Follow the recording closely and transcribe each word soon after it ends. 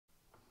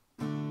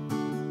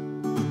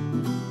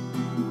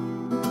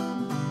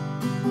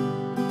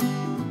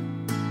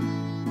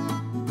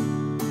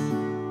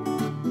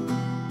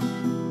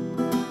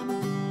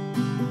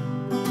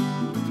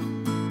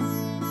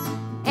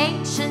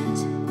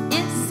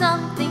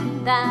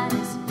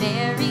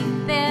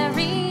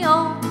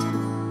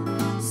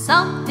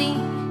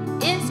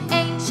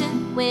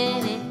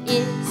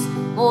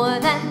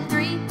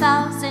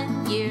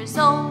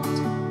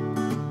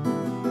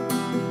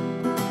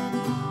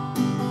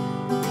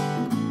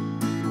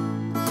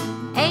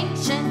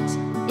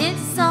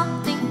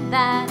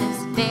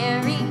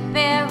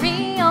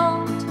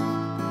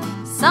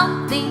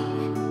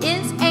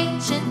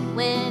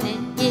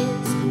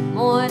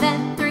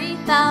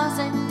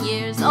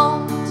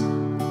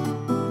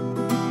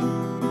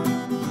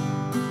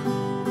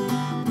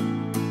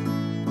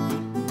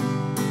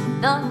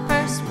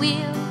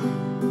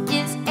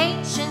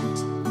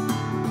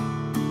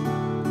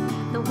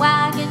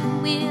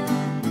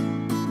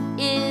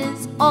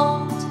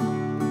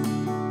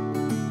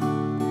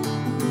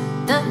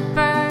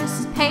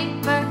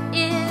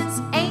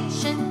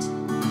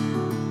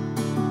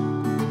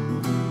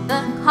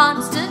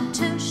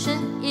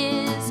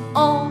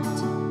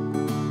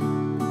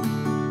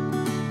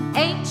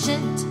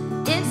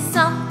Ancient is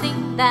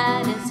something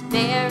that is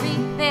very,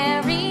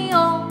 very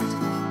old.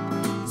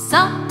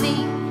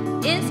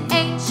 Something is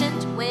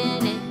ancient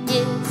when it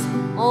is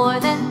more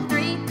than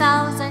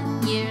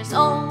 3,000 years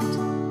old.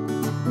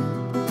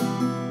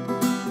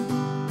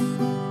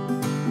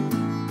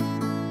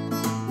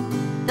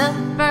 The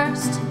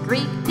first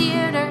Greek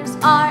theaters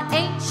are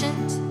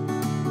ancient.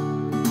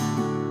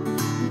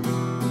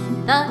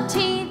 The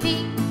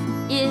TV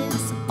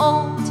is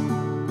old.